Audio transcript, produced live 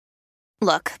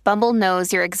Look, Bumble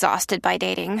knows you're exhausted by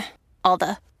dating. All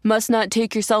the must not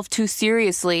take yourself too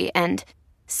seriously and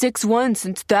 6'1"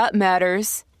 since that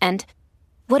matters. And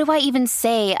what do I even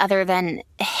say other than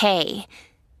hey?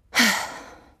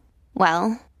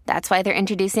 Well, that's why they're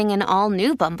introducing an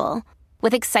all-new Bumble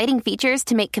with exciting features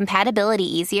to make compatibility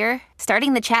easier,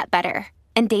 starting the chat better,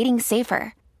 and dating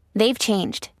safer. They've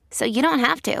changed, so you don't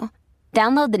have to.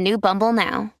 Download the new Bumble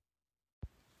now.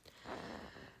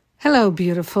 Hello,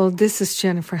 beautiful. This is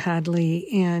Jennifer Hadley,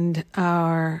 and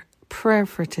our prayer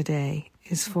for today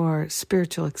is for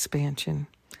spiritual expansion.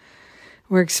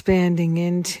 We're expanding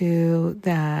into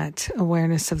that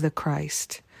awareness of the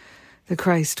Christ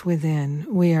within.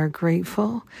 We are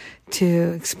grateful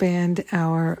to expand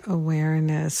our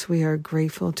awareness. We are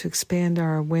grateful to expand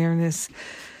our awareness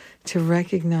to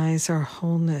recognize our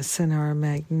wholeness and our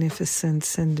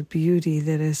magnificence and the beauty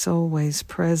that is always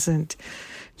present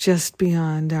just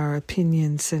beyond our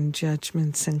opinions and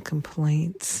judgments and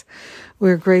complaints.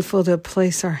 We're grateful to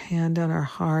place our hand on our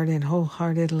heart and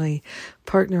wholeheartedly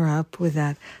partner up with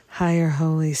that higher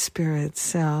Holy Spirit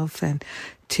self and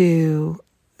to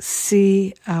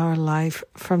see our life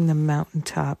from the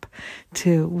mountaintop,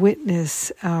 to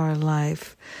witness our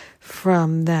life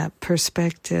from that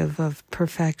perspective of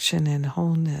perfection and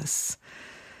wholeness.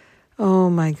 Oh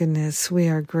my goodness, we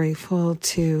are grateful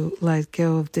to let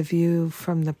go of the view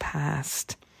from the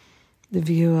past, the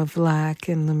view of lack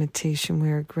and limitation.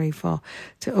 We are grateful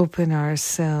to open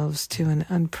ourselves to an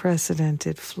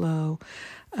unprecedented flow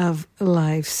of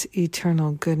life's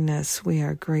eternal goodness. We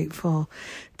are grateful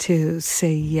to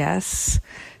say yes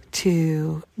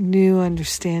to new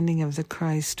understanding of the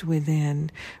Christ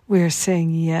within. We are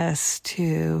saying yes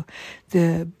to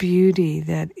the beauty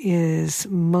that is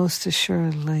most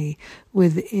assuredly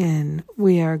within.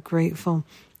 We are grateful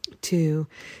to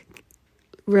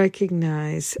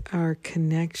recognize our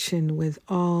connection with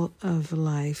all of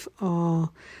life.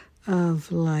 All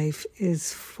of life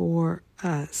is for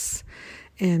us,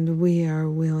 and we are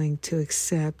willing to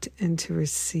accept and to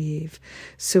receive.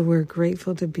 So we're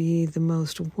grateful to be the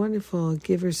most wonderful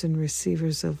givers and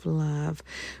receivers of love.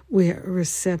 We are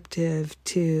receptive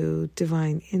to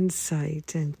divine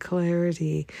insight and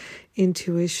clarity,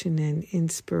 intuition and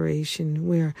inspiration.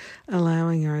 We're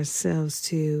allowing ourselves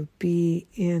to be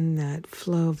in that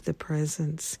flow of the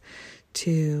presence,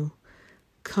 to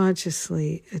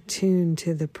consciously attune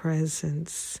to the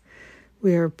presence.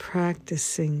 We are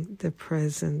practicing the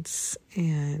presence,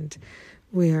 and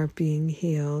we are being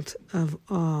healed of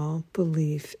all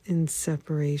belief in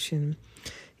separation.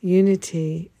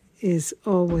 Unity is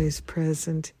always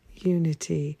present.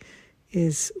 Unity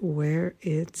is where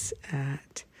it's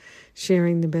at.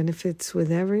 Sharing the benefits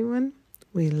with everyone,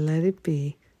 we let it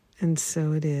be, and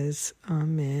so it is.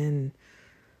 Amen.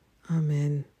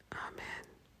 Amen. Amen.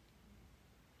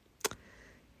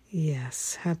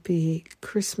 Yes, happy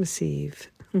Christmas Eve.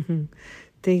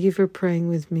 Thank you for praying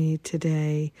with me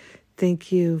today. Thank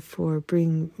you for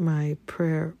being my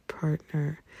prayer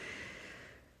partner.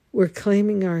 We're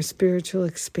claiming our spiritual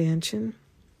expansion,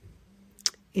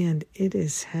 and it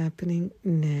is happening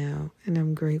now, and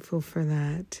I'm grateful for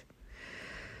that.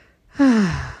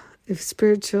 If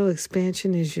spiritual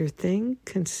expansion is your thing,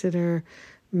 consider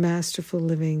Masterful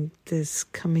Living this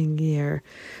coming year.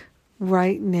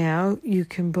 Right now, you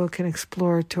can book an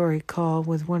exploratory call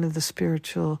with one of the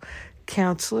spiritual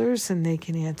counselors, and they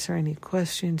can answer any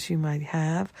questions you might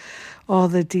have. All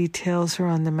the details are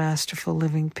on the Masterful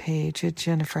Living page at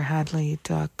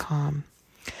jenniferhadley.com.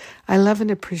 I love and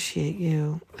appreciate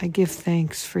you. I give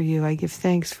thanks for you. I give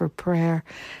thanks for prayer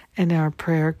and our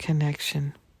prayer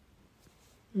connection.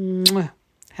 Mwah.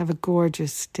 Have a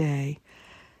gorgeous day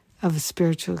of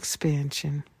spiritual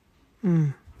expansion.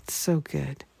 It's so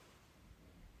good.